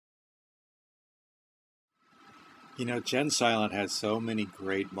Jen Silent has so many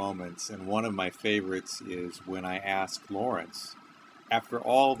great moments, and one of my favorites is when I ask Lawrence, after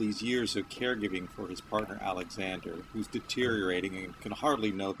all these years of caregiving for his partner Alexander, who's deteriorating and can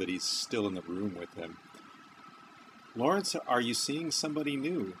hardly know that he's still in the room with him, Lawrence, are you seeing somebody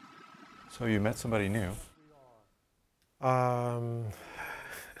new? So you met somebody new. Um,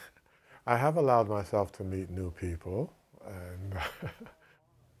 I have allowed myself to meet new people, and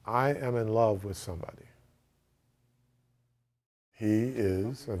I am in love with somebody. He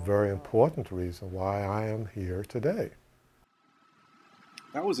is a very important reason why I am here today.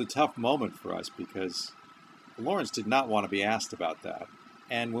 That was a tough moment for us because Lawrence did not want to be asked about that.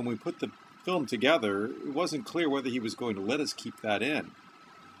 And when we put the film together, it wasn't clear whether he was going to let us keep that in.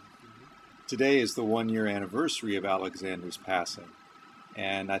 Today is the 1-year anniversary of Alexander's passing,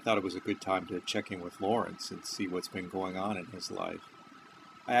 and I thought it was a good time to check in with Lawrence and see what's been going on in his life.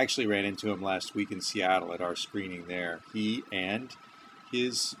 I actually ran into him last week in Seattle at our screening there. He and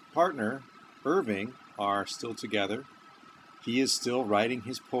his partner, Irving, are still together. He is still writing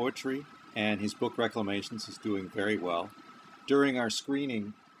his poetry, and his book Reclamations is doing very well. During our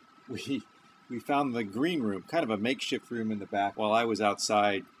screening, we found the green room, kind of a makeshift room in the back, while I was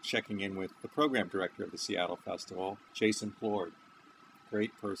outside checking in with the program director of the Seattle Festival, Jason Plord.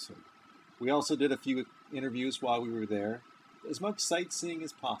 Great person. We also did a few interviews while we were there, as much sightseeing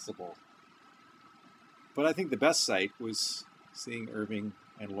as possible. But I think the best sight was seeing Irving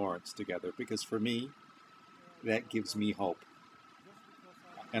and Lawrence together, because for me, that gives me hope.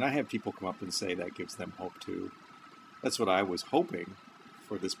 And I have people come up and say that gives them hope too. That's what I was hoping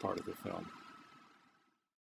for this part of the film.